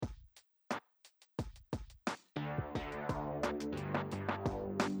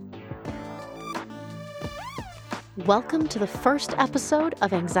Welcome to the first episode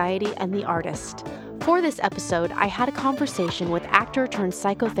of Anxiety and the Artist. For this episode, I had a conversation with actor turned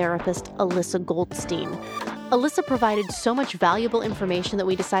psychotherapist Alyssa Goldstein. Alyssa provided so much valuable information that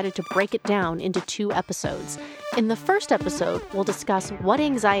we decided to break it down into 2 episodes. In the first episode, we'll discuss what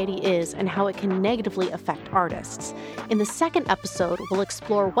anxiety is and how it can negatively affect artists. In the second episode, we'll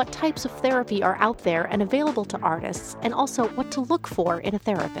explore what types of therapy are out there and available to artists, and also what to look for in a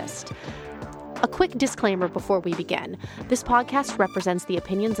therapist. A quick disclaimer before we begin. This podcast represents the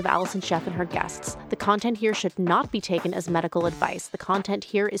opinions of Allison Sheff and her guests. The content here should not be taken as medical advice. The content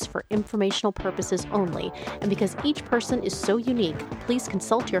here is for informational purposes only, and because each person is so unique, please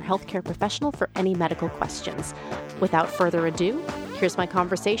consult your healthcare professional for any medical questions. Without further ado, here's my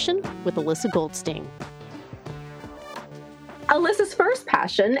conversation with Alyssa Goldstein. Alyssa's first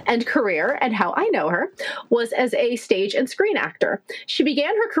passion and career, and how I know her, was as a stage and screen actor. She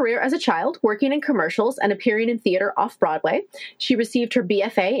began her career as a child, working in commercials and appearing in theater off-Broadway. She received her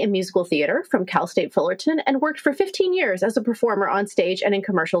BFA in musical theater from Cal State Fullerton and worked for 15 years as a performer on stage and in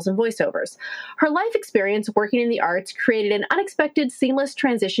commercials and voiceovers. Her life experience working in the arts created an unexpected, seamless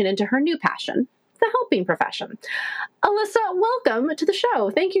transition into her new passion, the helping profession. Alyssa, welcome to the show.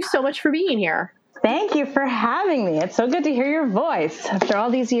 Thank you so much for being here. Thank you for having me. It's so good to hear your voice after all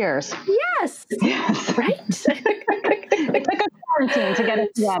these years. Yes. Right? It took a quarantine to get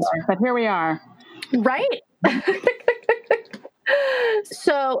it together, but here we are. Right.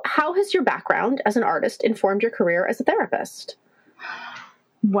 So how has your background as an artist informed your career as a therapist?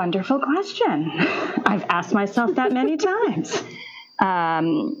 Wonderful question. I've asked myself that many times.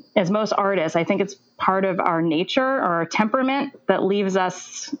 As most artists, I think it's part of our nature or our temperament that leaves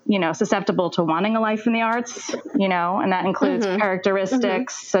us, susceptible to wanting a life in the arts, and that includes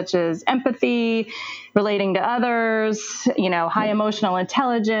characteristics such as empathy, relating to others, high emotional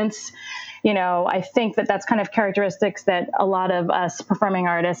intelligence. I think that that's kind of characteristics that a lot of us performing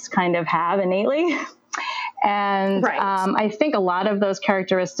artists kind of have innately. And I think a lot of those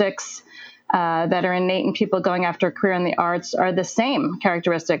characteristics that are innate in people going after a career in the arts are the same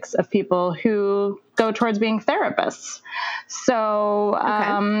characteristics of people who go towards being therapists. So,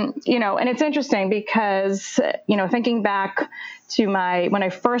 and it's interesting because, thinking back to when I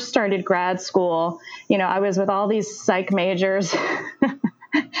first started grad school, I was with all these psych majors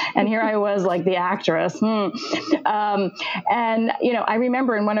and here I was like the actress. And, I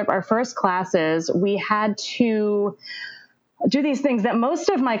remember in one of our first classes, we had to do these things that most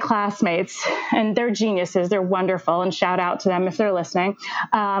of my classmates, and they're geniuses, they're wonderful, and shout out to them if they're listening.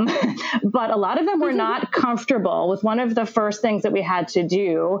 But a lot of them were not comfortable with one of the first things that we had to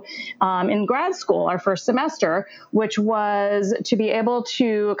do in grad school, our first semester, which was to be able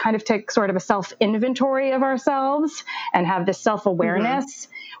to kind of take sort of a self-inventory of ourselves and have this self-awareness.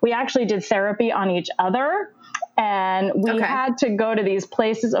 We actually did therapy on each other. And we had to go to these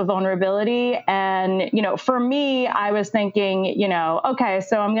places of vulnerability. And, for me, I was thinking, okay,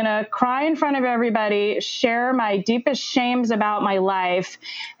 so I'm going to cry in front of everybody, share my deepest shames about my life,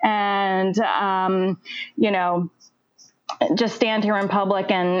 and, just stand here in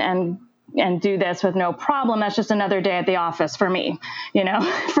public and do this with no problem. That's just another day at the office for me.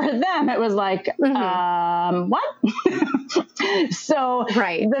 For them, it was like, what? So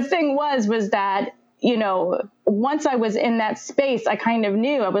the thing was that, once I was in that space, I kind of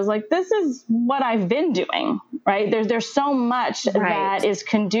knew. I was like, this is what I've been doing, right? There's so much that is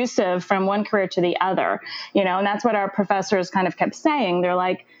conducive from one career to the other, and that's what our professors kind of kept saying. They're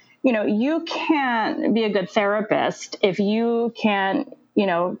like, you can't be a good therapist if you can't,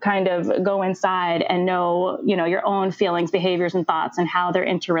 kind of go inside and know, your own feelings, behaviors, and thoughts and how they're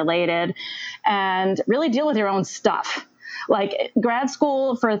interrelated and really deal with your own stuff. Like grad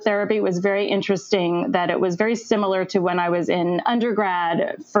school for therapy was very interesting that it was very similar to when I was in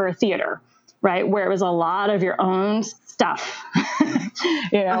undergrad for theater, right? Where it was a lot of your own stuff,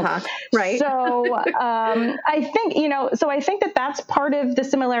 Right. So I think that that's part of the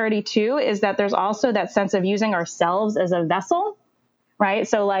similarity too, is that there's also that sense of using ourselves as a vessel. Right.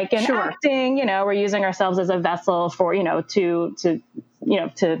 So like in acting, we're using ourselves as a vessel for, to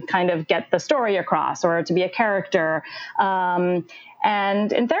kind of get the story across or to be a character. And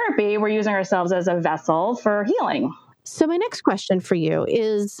in therapy, we're using ourselves as a vessel for healing. So my next question for you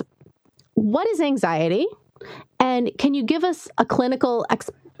is, what is anxiety? And can you give us a clinical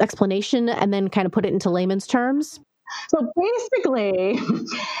explanation and then kind of put it into layman's terms? So basically,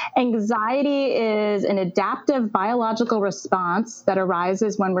 anxiety is an adaptive biological response that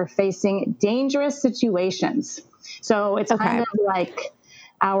arises when we're facing dangerous situations. So it's kind of like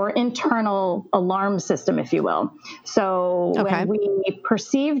our internal alarm system, if you will. So when we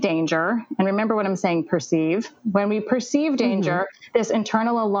perceive danger, and remember what I'm saying, perceive, when we perceive danger, this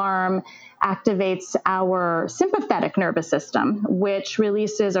internal alarm activates our sympathetic nervous system, which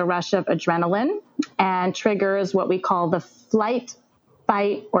releases a rush of adrenaline and triggers what we call the flight,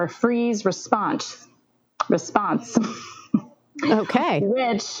 fight, or freeze response. Okay.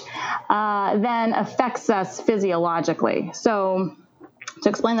 Which then affects us physiologically. So to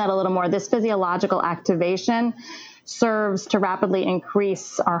explain that a little more, this physiological activation serves to rapidly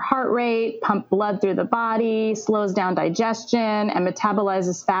increase our heart rate, pump blood through the body, slows down digestion, and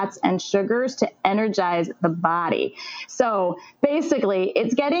metabolizes fats and sugars to energize the body. So basically,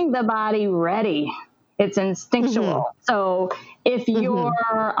 it's getting the body ready. It's instinctual. So if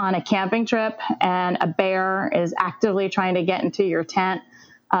you're on a camping trip and a bear is actively trying to get into your tent,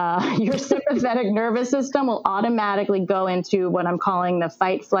 your sympathetic nervous system will automatically go into what I'm calling the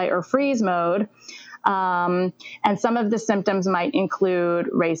fight, flight, or freeze mode. And some of the symptoms might include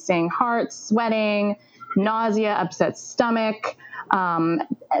racing heart, sweating, nausea, upset stomach. And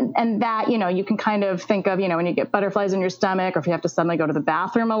that, you can kind of think of, when you get butterflies in your stomach, or if you have to suddenly go to the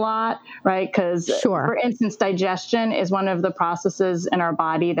bathroom a lot, right? Because for instance, digestion is one of the processes in our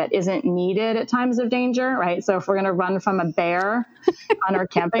body that isn't needed at times of danger, right? So if we're going to run from a bear on our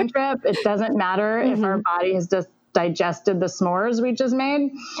camping trip, it doesn't matter if our body has just digested the s'mores we just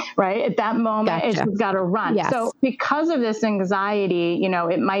made, right? At that moment, it's got to run. Yes. So because of this anxiety,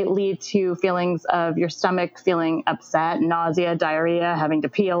 it might lead to feelings of your stomach feeling upset, nausea, diarrhea, having to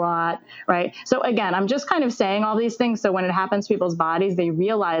pee a lot, right? So again, I'm just kind of saying all these things so when it happens to people's bodies, they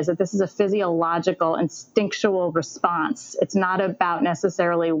realize that this is a physiological, instinctual response. It's not about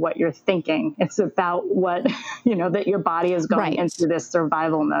necessarily what you're thinking. It's about what, that your body is going into this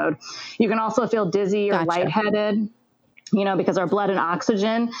survival mode. You can also feel dizzy or lightheaded, because our blood and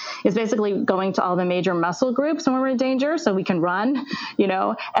oxygen is basically going to all the major muscle groups when we're in danger, so we can run,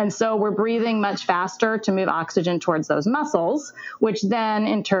 and so we're breathing much faster to move oxygen towards those muscles, which then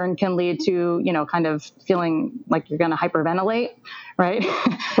in turn can lead to, kind of feeling like you're going to hyperventilate, right?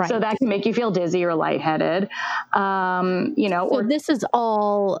 So that can make you feel dizzy or lightheaded, So this is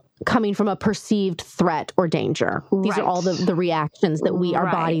all coming from a perceived threat or danger. These are all the reactions that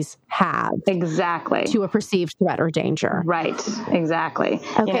our bodies have. Exactly. To a perceived threat or danger. Right. Exactly.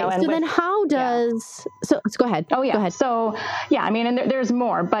 Okay. So then how does, so let's go ahead. Oh yeah. Go ahead. So yeah, and there's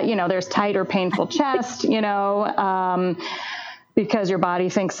more, but there's tight or painful chest, because your body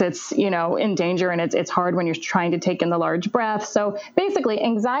thinks it's, in danger, and it's hard when you're trying to take in the large breath. So basically,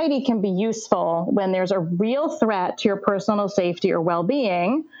 anxiety can be useful when there's a real threat to your personal safety or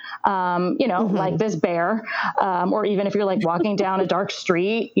well-being, like this bear, or even if you're like walking down a dark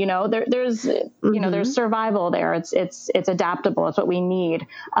street, there's there's survival there. It's adaptable. It's what we need.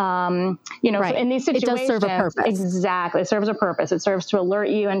 So in these situations, it does serve a purpose. Exactly. It serves a purpose. It serves to alert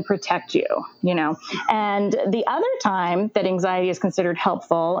you and protect you, and the other time that anxiety is considered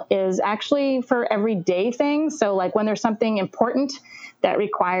helpful is actually for everyday things. So like when there's something important that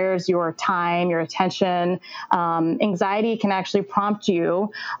requires your time, your attention, anxiety can actually prompt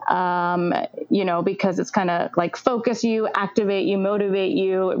you, because it's kind of like focus you, activate you, motivate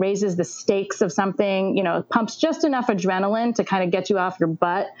you. It raises the stakes of something, it pumps just enough adrenaline to kind of get you off your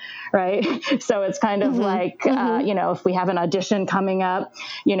butt, right? So it's kind of like, if we have an audition coming up,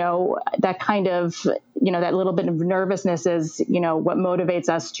 that kind of, that little bit of nervousness is, what motivates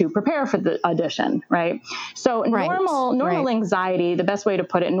us to prepare for the audition, right? So normal anxiety, the best way to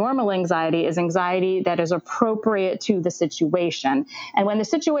put it, normal anxiety is anxiety that is appropriate to the situation. And when the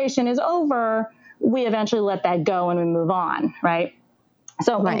situation is over, we eventually let that go and we move on, right?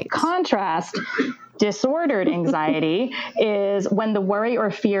 So in contrast, disordered anxiety is when the worry or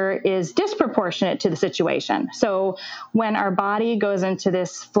fear is disproportionate to the situation. So when our body goes into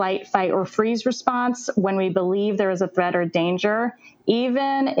this flight, fight, or freeze response, when we believe there is a threat or danger,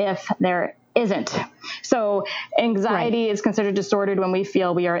 even if there isn't. So anxiety is considered disordered when we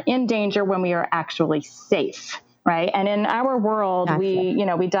feel we are in danger, when we are actually safe, right? And in our world,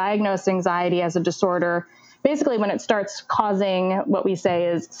 we diagnose anxiety as a disorder basically when it starts causing what we say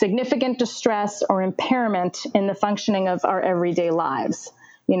is significant distress or impairment in the functioning of our everyday lives,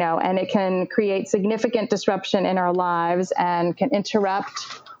 and it can create significant disruption in our lives and can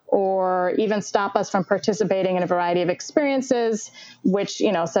interrupt or even stop us from participating in a variety of experiences, which,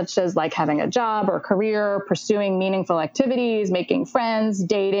 such as like having a job or career, pursuing meaningful activities, making friends,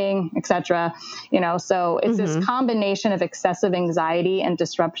 dating, etc. So it's this combination of excessive anxiety and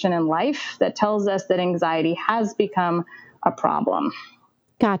disruption in life that tells us that anxiety has become a problem.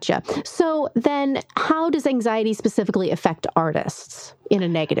 Gotcha. So then how does anxiety specifically affect artists in a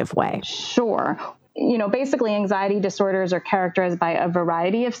negative way? Sure. Basically anxiety disorders are characterized by a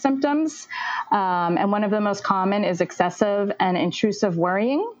variety of symptoms. And one of the most common is excessive and intrusive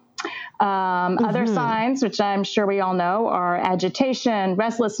worrying. Other signs, which I'm sure we all know, are agitation,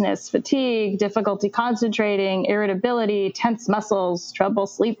 restlessness, fatigue, difficulty concentrating, irritability, tense muscles, trouble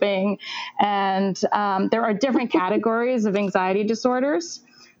sleeping. And there are different categories of anxiety disorders.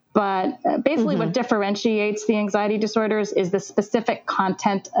 But basically what differentiates the anxiety disorders is the specific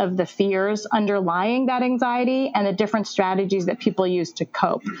content of the fears underlying that anxiety and the different strategies that people use to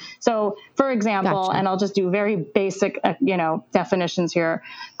cope. So, for example, and I'll just do very basic, definitions here.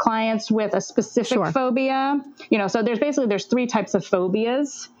 Clients with a specific phobia, so there's three types of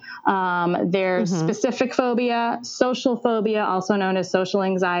phobias. There's specific phobia, social phobia, also known as social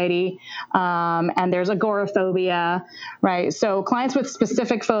anxiety, and there's agoraphobia, right? So clients with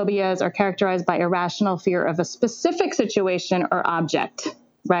specific phobias are characterized by irrational fear of a specific situation or object,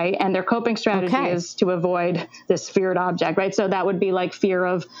 right? And their coping strategy is to avoid this feared object, right? So that would be like fear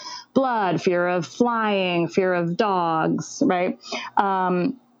of blood, fear of flying, fear of dogs, right?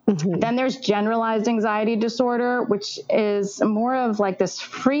 Then there's generalized anxiety disorder, which is more of like this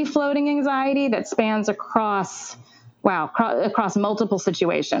free-floating anxiety that spans across multiple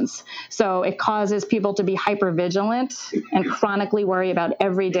situations. So it causes people to be hypervigilant and chronically worry about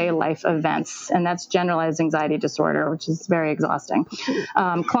everyday life events. And that's generalized anxiety disorder, which is very exhausting.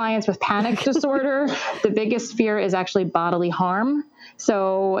 Clients with panic disorder, the biggest fear is actually bodily harm.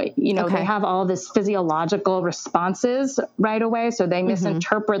 So, they have all this physiological responses right away. So they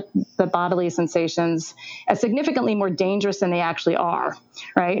misinterpret the bodily sensations as significantly more dangerous than they actually are,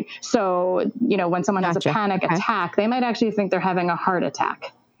 right? So, when someone has a panic attack, they might actually think they're having a heart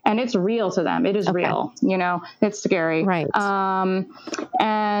attack. And it's real to them. It is real, it's scary. Right.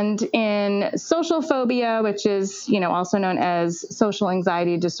 And in social phobia, which is, also known as social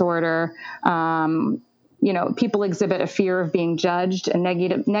anxiety disorder, people exhibit a fear of being judged and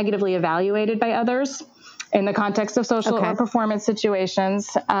negatively evaluated by others in the context of social or performance situations.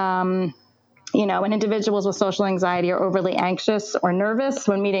 And individuals with social anxiety are overly anxious or nervous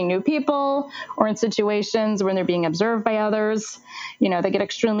when meeting new people or in situations when they're being observed by others. They get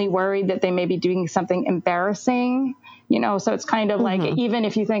extremely worried that they may be doing something embarrassing. So it's kind of like, even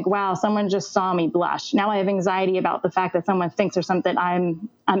if you think, wow, someone just saw me blush. Now I have anxiety about the fact that someone thinks or something, I'm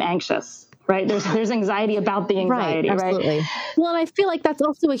anxious. Right. There's anxiety about the anxiety. Right. Absolutely. Right? Well, and I feel like that's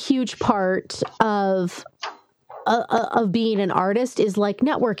also a huge part of being an artist is like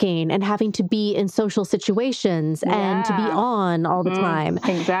networking and having to be in social situations and to be on all the time.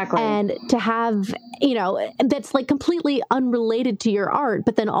 Exactly. And to have, that's like completely unrelated to your art,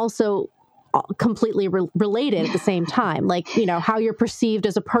 but then also completely related at the same time, like, how you're perceived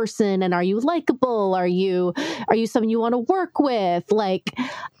as a person, and are you likable? Are you someone you want to work with? Like,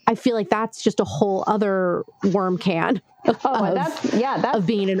 I feel like that's just a whole other worm can of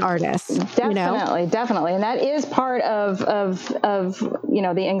being an artist. Definitely. And that is part of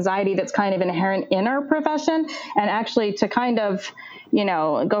the anxiety that's kind of inherent in our profession. And actually to kind of,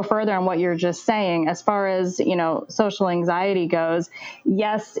 go further on what you're just saying, as far as, social anxiety goes,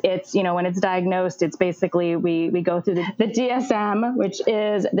 yes, it's, when it's diagnosed, it's basically, we go through the DSM, which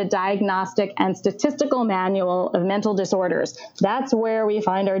is the Diagnostic and Statistical Manual of Mental Disorders. That's where we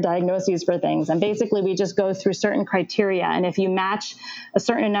find our diagnoses for things. And basically we just go through certain criteria. And if you match a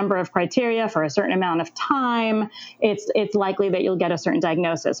certain number of criteria for a certain amount of time, it's likely that you'll get a certain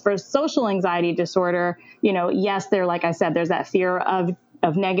diagnosis. For social anxiety disorder, yes, like I said, there's that fear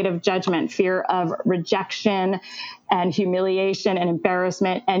of negative judgment, fear of rejection and humiliation and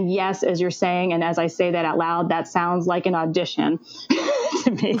embarrassment. And yes, as you're saying, and as I say that out loud, that sounds like an audition to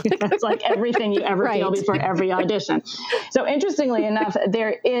me. That's like everything you ever feel before every audition. So interestingly enough,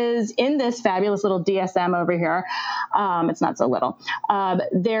 there is in this fabulous little DSM over here, it's not so little,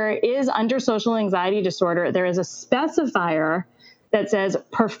 there is under social anxiety disorder, there is a specifier that says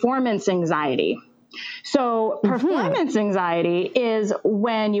performance anxiety. So performance anxiety is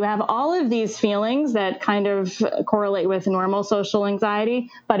when you have all of these feelings that kind of correlate with normal social anxiety,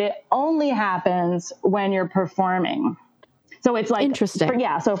 but it only happens when you're performing. So it's like, interesting.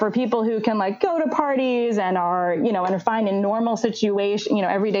 So for people who can like go to parties and are, and are fine in normal situation,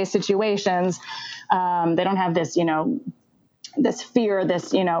 everyday situations, they don't have this, this fear,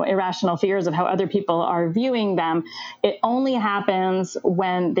 this, irrational fears of how other people are viewing them. It only happens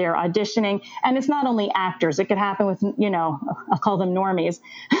when they're auditioning. And it's not only actors. It could happen with, I'll call them normies.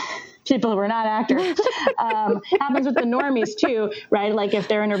 people who are not actors. Happens with the normies too, right? Like if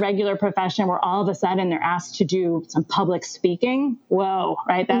they're in a regular profession where all of a sudden they're asked to do some public speaking, whoa,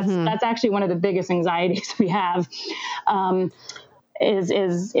 right? That's actually one of the biggest anxieties we have,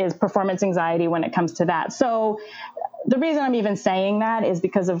 is performance anxiety when it comes to that. So the reason I'm even saying that is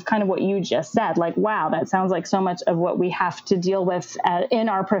because of kind of what you just said. Like, wow, that sounds like so much of what we have to deal with in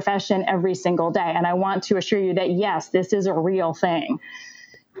our profession every single day. And I want to assure you that, yes, this is a real thing.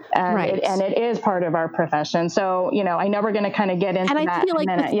 And it is part of our profession. So, I know we're going to kind of get into that. And I feel like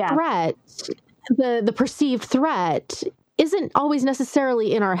the threat, the perceived threat isn't always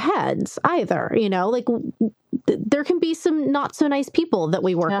necessarily in our heads either. Like there can be some not so nice people that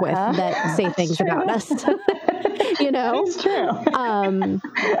we work with that say things about us. It's true. And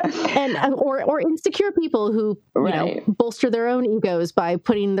or insecure people who bolster their own egos by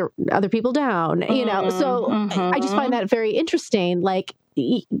putting the other people down. So I just find that very interesting. Like,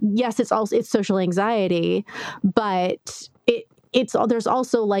 yes, it's social anxiety, but there's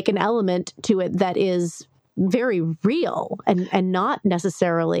also like an element to it that is very real and not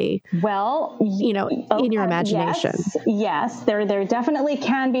necessirly in your imagination. Yes, there definitely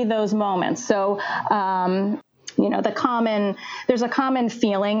can be those moments. So there's a common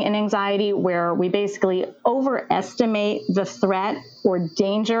feeling in anxiety where we basically overestimate the threat or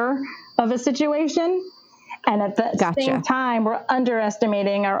danger of a situation. And at the same time, we're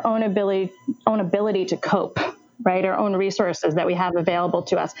underestimating our own ability to cope, right? Our own resources that we have available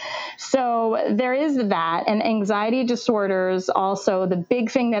to us. So there is that. And anxiety disorders also, the big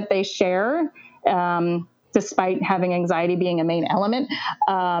thing that they share, despite having anxiety being a main element,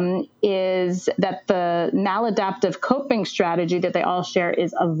 is that the maladaptive coping strategy that they all share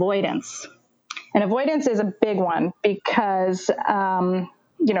is avoidance. And avoidance is a big one because,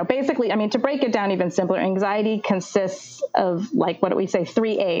 basically, to break it down even simpler, anxiety consists of like, what do we say,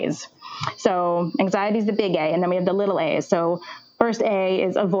 3 A's. So anxiety is the big A, and then we have the little A's. So first A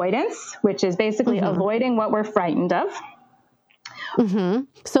is avoidance, which is basically avoiding what we're frightened of. Mm-hmm.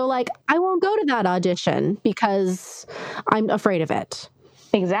 So like, I won't go to that audition because I'm afraid of it.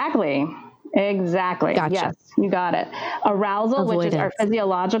 Exactly. Gotcha. Yes, you got it. Arousal, avoidance, which is our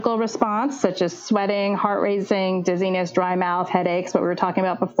physiological response, such as sweating, heart racing, dizziness, dry mouth, headaches, what we were talking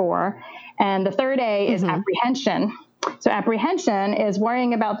about before. And the third A is apprehension. So apprehension is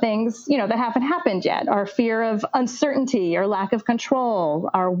worrying about things, that haven't happened yet, our fear of uncertainty or lack of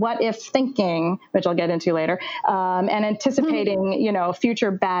control, our what if thinking, which I'll get into later, and anticipating, future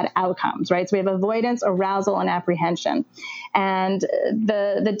bad outcomes, right? So we have avoidance, arousal, and apprehension. And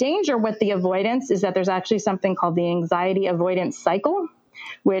the danger with the avoidance is that there's actually something called the anxiety avoidance cycle,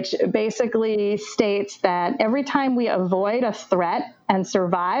 which basically states that every time we avoid a threat and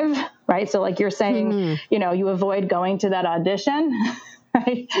survive, right? So like you're saying, you avoid going to that audition,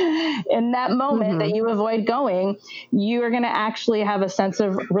 right? In that moment that you avoid going, you are going to actually have a sense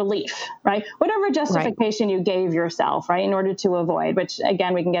of relief, right? Whatever justification you gave yourself, right? In order to avoid, which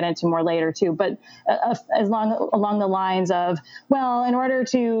again, we can get into more later too, but along the lines of, well, in order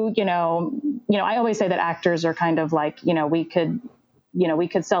to, I always say that actors are kind of like, we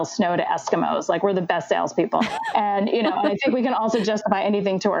could sell snow to Eskimos. Like we're the best salespeople. And, and I think we can also justify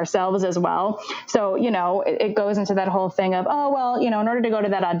anything to ourselves as well. So, it goes into that whole thing of, oh, well, in order to go to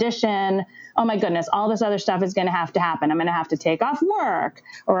that audition, oh my goodness, all this other stuff is going to have to happen. I'm going to have to take off work,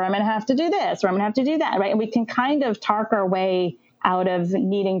 or I'm going to have to do this, or I'm going to have to do that. Right. And we can kind of talk our way out of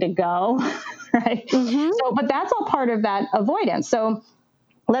needing to go. Right. So, but that's all part of that avoidance. So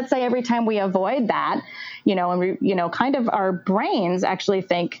let's say every time we avoid that, and we, kind of our brains actually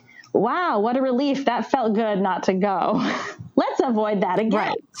think, wow, what a relief. That felt good not to go. Let's avoid that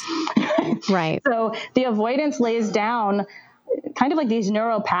again. Right. So the avoidance lays down kind of like these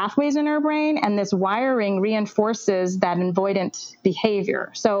neural pathways in our brain, and this wiring reinforces that avoidant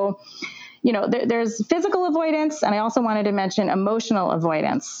behavior. So, there's physical avoidance, and I also wanted to mention emotional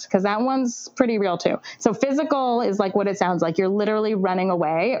avoidance, because that one's pretty real too. So physical is like what it sounds like. You're literally running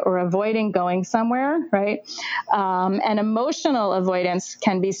away or avoiding going somewhere, right? And emotional avoidance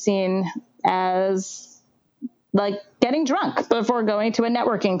can be seen as like getting drunk before going to a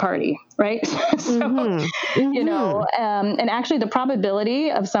networking party, right? And actually the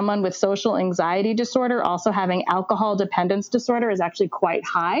probability of someone with social anxiety disorder also having alcohol dependence disorder is actually quite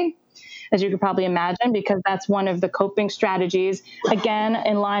high, as you could probably imagine, because that's one of the coping strategies, again,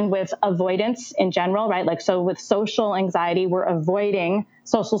 in line with avoidance in general, right? Like, so with social anxiety, we're avoiding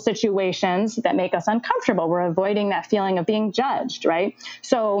social situations that make us uncomfortable. We're avoiding that feeling of being judged, right?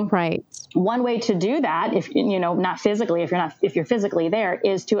 So one way to do that, if, not physically, if you're physically there,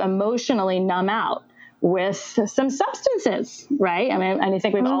 is to emotionally numb out, with some substances, right? I mean, I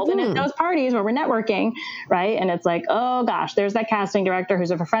think we've all been in those parties where we're networking, right? And it's like, oh gosh, there's that casting director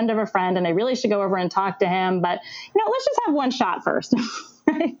who's a friend of a friend, and I really should go over and talk to him, but let's just have one shot first.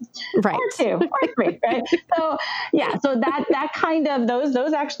 Right. Or two or three, right? So yeah, so that kind of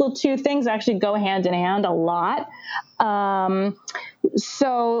those actual two things actually go hand in hand a lot.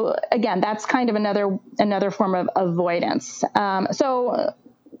 So again, that's kind of another form of avoidance. So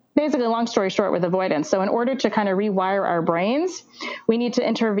basically, long story short, with avoidance. So in order to kind of rewire our brains, we need to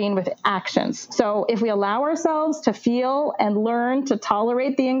intervene with actions. So if we allow ourselves to feel and learn to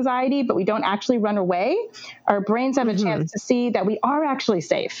tolerate the anxiety, but we don't actually run away, our brains have a chance to see that we are actually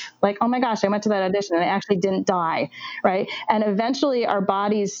safe. Like, oh my gosh, I went to that audition and I actually didn't die, right? And eventually our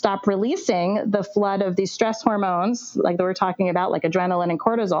bodies stop releasing the flood of these stress hormones, like that we're talking about, like adrenaline and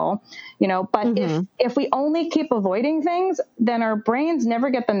cortisol, but if we only keep avoiding things, then our brains never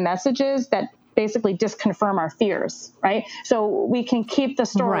get the messages that basically disconfirm our fears, right? So we can keep the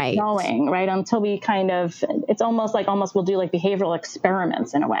story going, right? Until we it's almost we'll do like behavioral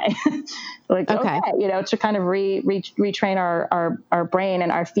experiments in a way. Like, okay, to kind of retrain our brain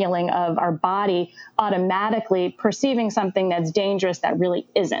and our feeling of our body automatically perceiving something that's dangerous that really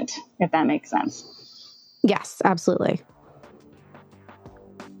isn't, if that makes sense. Yes, absolutely.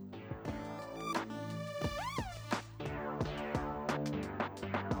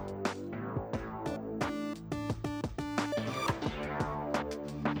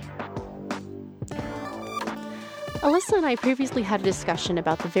 Alyssa and I previously had a discussion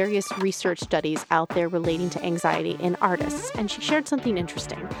about the various research studies out there relating to anxiety in artists, and she shared something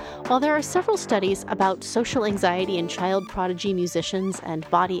interesting. While there are several studies about social anxiety in child prodigy musicians and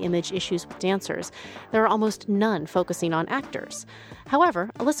body image issues with dancers, there are almost none focusing on actors. However,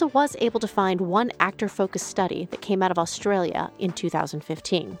 Alyssa was able to find one actor-focused study that came out of Australia in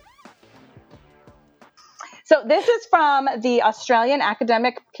 2015. So this is from the Australian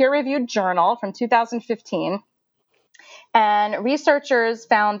Academic Peer-Reviewed Journal from 2015. And researchers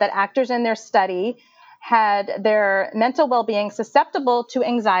found that actors in their study had their mental well-being susceptible to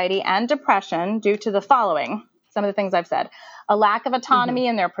anxiety and depression due to the following, some of the things I've said: a lack of autonomy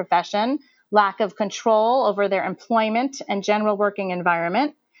in their profession, lack of control over their employment and general working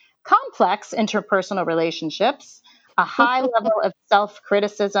environment, complex interpersonal relationships, a high level of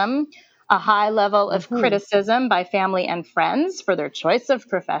self-criticism, a high level of criticism by family and friends for their choice of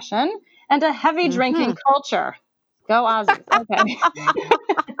profession, and a heavy drinking culture. Go Aussies. Okay.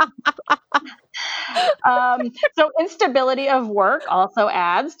 So instability of work also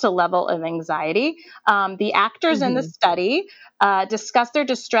adds to level of anxiety. The actors in the study discussed their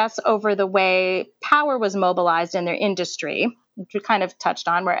distress over the way power was mobilized in their industry, which we kind of touched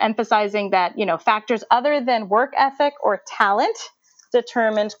on. We're emphasizing that, factors other than work ethic or talent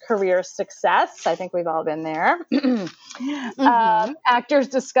determined career success. I think we've all been there. Actors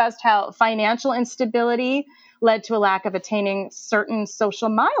discussed how financial instability led to a lack of attaining certain social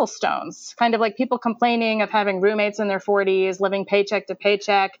milestones, kind of like people complaining of having roommates in their 40s, living paycheck to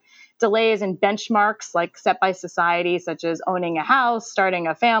paycheck, delays in benchmarks like set by society, such as owning a house, starting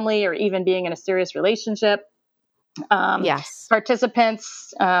a family, or even being in a serious relationship.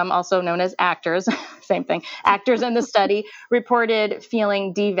 Participants, also known as actors, same thing, actors in the study reported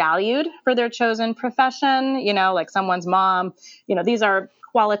feeling devalued for their chosen profession, like someone's mom. These are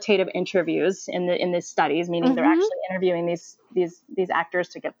qualitative interviews in these studies, meaning they're actually interviewing these actors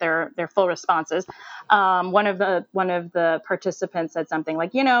to get their full responses. One of the participants said something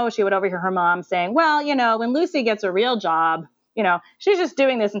like, she would overhear her mom saying, well, when Lucy gets a real job, she's just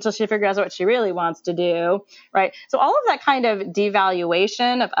doing this until she figures out what she really wants to do, right? So all of that kind of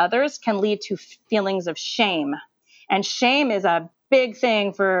devaluation of others can lead to feelings of shame. And shame is a big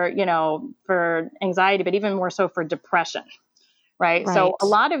thing for anxiety, but even more so for depression. Right. So a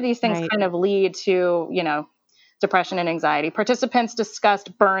lot of these things kind of lead to, depression and anxiety. Participants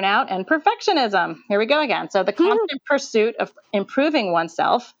discussed burnout and perfectionism. Here we go again. So the constant pursuit of improving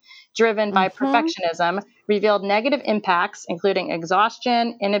oneself, driven by perfectionism, revealed negative impacts, including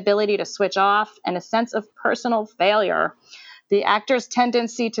exhaustion, inability to switch off, and a sense of personal failure. The actor's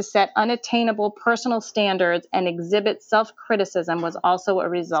tendency to set unattainable personal standards and exhibit self-criticism was also a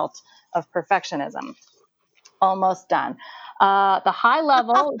result of perfectionism. Almost done. The high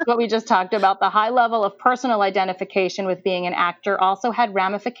level, what we just talked about, the high level of personal identification with being an actor also had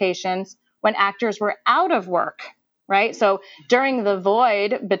ramifications when actors were out of work, right? So during the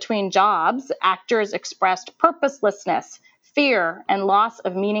void between jobs, actors expressed purposelessness, fear, and loss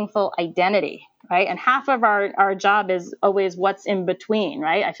of meaningful identity, right? And half of our job is always what's in between,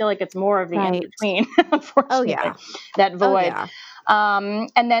 right? I feel like it's more of the in between, unfortunately, that void. And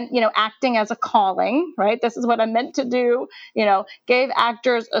then, acting as a calling, right? This is what I'm meant to do, gave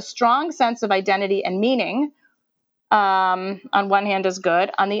actors a strong sense of identity and meaning. On one hand is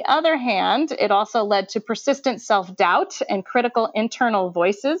good. On the other hand, it also led to persistent self-doubt and critical internal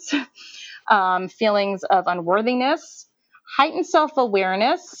voices, feelings of unworthiness. Heightened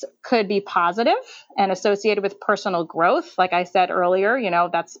self-awareness could be positive and associated with personal growth. Like I said earlier,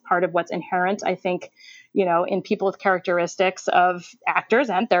 that's part of what's inherent, I think, in people with characteristics of actors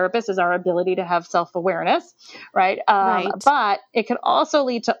and therapists is our ability to have self-awareness, right? Right. But it could also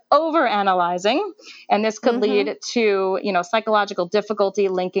lead to overanalyzing, and this could lead to, psychological difficulty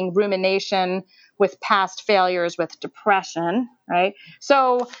linking rumination with past failures with depression, right?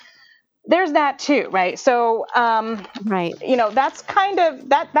 So there's that too, right? So, right. That's kind of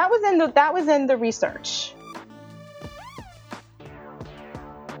that was in the research.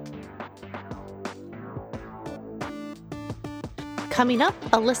 Coming up,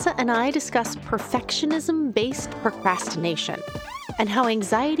 Alyssa and I discuss perfectionism-based procrastination and how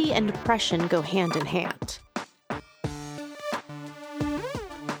anxiety and depression go hand in hand.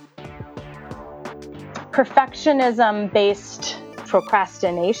 Perfectionism-based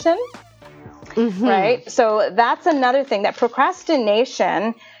procrastination, right? So that's another thing, that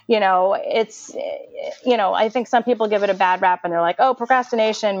procrastination, it's, I think some people give it a bad rap and they're like, oh,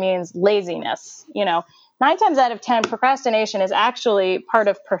 procrastination means laziness. 9 times out of 10, procrastination is actually part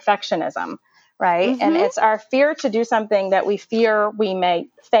of perfectionism, right? And it's our fear to do something that we fear we may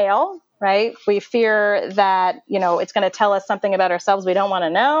fail, right? We fear that, it's going to tell us something about ourselves we don't want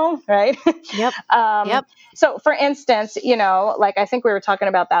to know, right? Yep. So for instance, like I think we were talking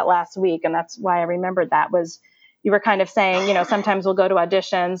about that last week, and that's why I remembered that was you were kind of saying, sometimes we'll go to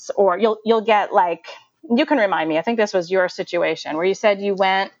auditions or you'll get like, you can remind me, I think this was your situation where you said you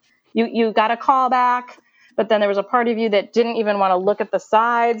went, you got a call back, but then there was a part of you that didn't even want to look at the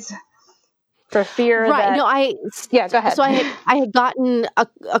sides for fear that... Yeah, go ahead. So I had gotten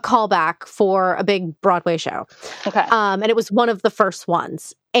a call back for a big Broadway show. Okay. And it was one of the first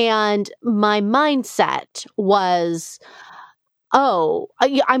ones. And my mindset was,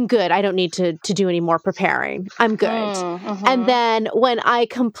 I'm good. I don't need to do any more preparing. I'm good. And then when I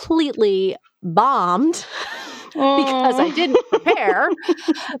completely bombed... because I didn't prepare,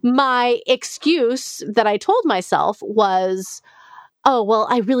 my excuse that I told myself was, oh, well,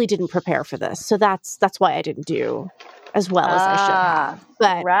 I really didn't prepare for this. So that's why I didn't do as well as I should have.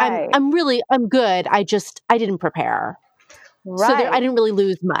 But right. I'm good. I didn't prepare. Right. So I didn't really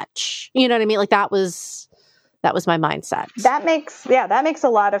lose much. You know what I mean? Like that was my mindset. That makes a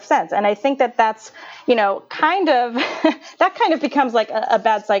lot of sense. And I think that's, kind of, that kind of becomes like a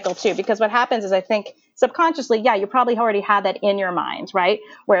bad cycle too, because what happens is I think subconsciously, you probably already had that in your mind, right?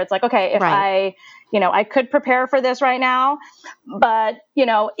 Where it's like, okay, if I could prepare for this right now, but,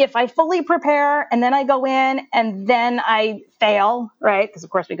 if I fully prepare and then I go in and then I fail, right? Because of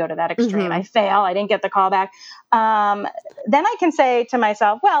course we go to that extreme. I fail, I didn't get the call back. Then I can say to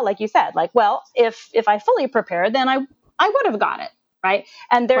myself, well, like you said, if I fully prepared, then I would have got it, right?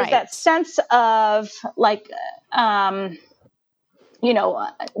 And there's that sense of like, now there's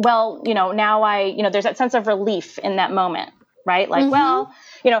that sense of relief in that moment, right? Like,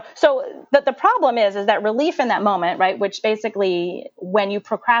 so the problem is that relief in that moment, right? Which basically when you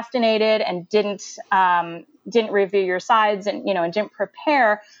procrastinated and didn't review your sides and, and didn't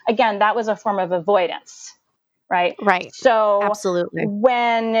prepare, again, that was a form of avoidance, right? Right. So absolutely.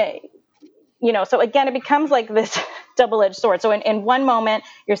 When, so again, it becomes like this double-edged sword. So in one moment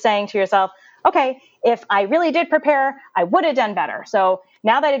you're saying to yourself, okay, if I really did prepare, I would have done better. So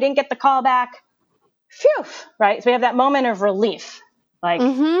now that I didn't get the call back, phew, right? So we have that moment of relief.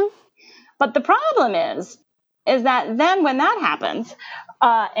 But the problem is that then when that happens,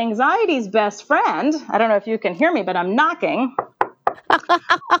 anxiety's best friend, I don't know if you can hear me, but I'm knocking,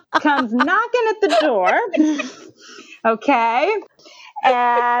 comes knocking at the door. Okay.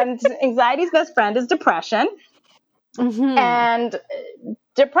 And anxiety's best friend is depression. And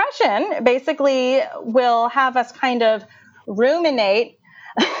depression basically will have us kind of ruminate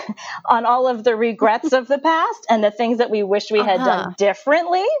on all of the regrets of the past and the things that we wish we had done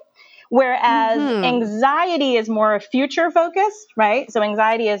differently. Whereas anxiety is more future focused, right? So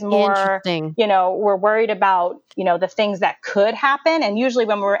anxiety is more, we're worried about, the things that could happen. And usually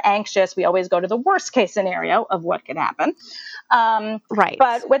when we're anxious, we always go to the worst case scenario of what could happen. Right.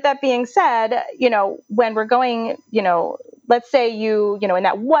 But with that being said, when we're going, let's say in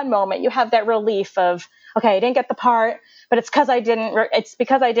that one moment, you have that relief of, okay, I didn't get the part, but it's because I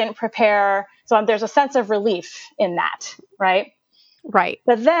didn't prepare. So there's a sense of relief in that, right? Right.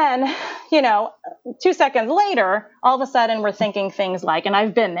 But then, 2 seconds later, all of a sudden we're thinking things like, and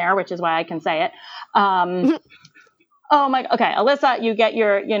I've been there, which is why I can say it. Okay, Alyssa, you get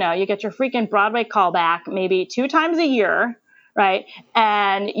your freaking Broadway callback maybe 2 times a year, right?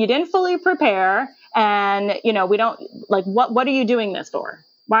 And you didn't fully prepare, and we don't what are you doing this for?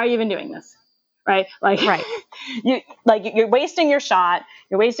 Why are you even doing this? Right? Right. You're wasting your shot,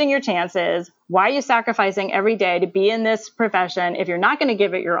 you're wasting your chances. Why are you sacrificing every day to be in this profession if you're not going to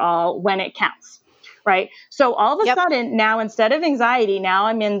give it your all when it counts? Right? So all of a sudden now, instead of anxiety, now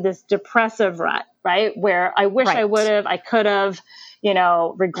I'm in this depressive rut, right? Where I wish I would have, I could have,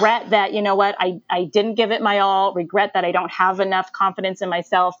 regret that, I didn't give it my all, regret that I don't have enough confidence in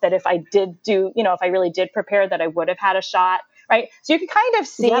myself, that if I did do, if I really did prepare, that I would have had a shot. Right. So you can kind of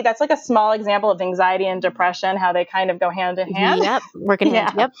see that's like a small example of anxiety and depression, how they kind of go hand in hand. Yep. Working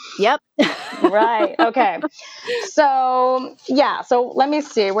hand. Yep. Right. Okay. So, so let me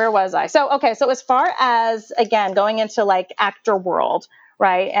see, where was I? So as far as, again, going into like actor world,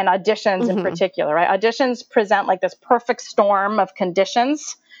 right, and auditions in particular, right? Auditions present like this perfect storm of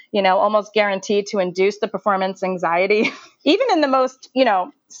conditions, almost guaranteed to induce the performance anxiety, even in the most,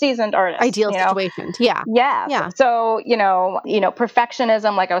 seasoned artists. Ideal situations. Yeah. Yeah. So,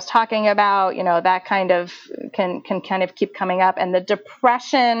 perfectionism, like I was talking about, that kind of can kind of keep coming up. And the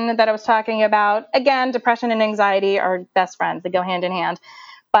depression that I was talking about, again, depression and anxiety are best friends. They go hand in hand.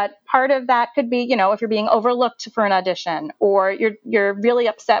 But part of that could be, if you're being overlooked for an audition, or you're really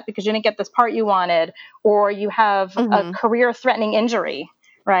upset because you didn't get this part you wanted, or you have a career-threatening injury,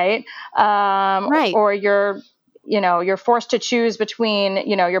 right? Right. Or you're forced to choose between,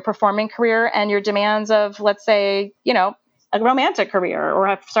 your performing career and your demands of, let's say, a romantic career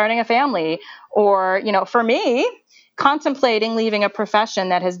or starting a family, or, for me, contemplating leaving a profession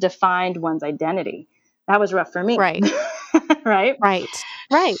that has defined one's identity. That was rough for me. Right.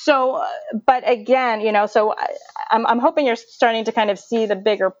 Right. So, but again, so I'm hoping you're starting to kind of see the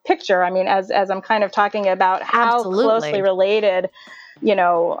bigger picture. I mean, as I'm kind of talking about how closely related,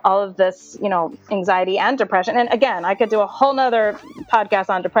 all of this, anxiety and depression. And again, I could do a whole nother podcast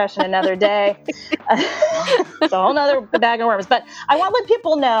on depression another day. It's a whole nother bag of worms. But I want to let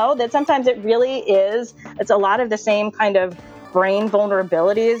people know that sometimes it's a lot of the same kind of brain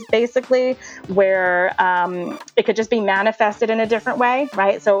vulnerabilities, basically, where it could just be manifested in a different way,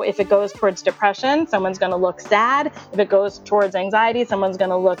 right? So if it goes towards depression, someone's going to look sad. If it goes towards anxiety, someone's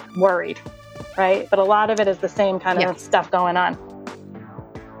going to look worried, right? But a lot of it is the same kind of stuff going on.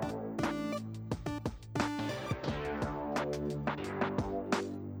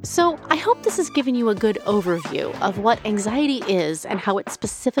 So I hope this has given you a good overview of what anxiety is and how it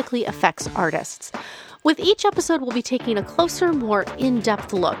specifically affects artists. With each episode, we'll be taking a closer, more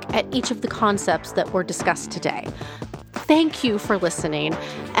in-depth look at each of the concepts that were discussed today. Thank you for listening,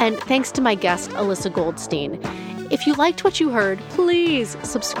 and thanks to my guest, Alyssa Goldstein. If you liked what you heard, please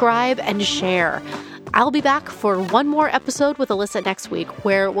subscribe and share. I'll be back for one more episode with Alyssa next week,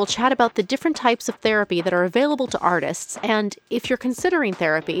 where we'll chat about the different types of therapy that are available to artists, and if you're considering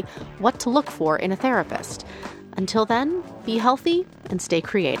therapy, what to look for in a therapist. Until then, be healthy and stay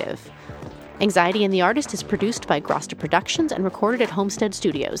creative. Anxiety and the Artist is produced by Grosta Productions and recorded at Homestead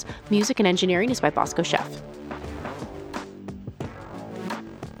Studios. Music and engineering is by Bosco Chef.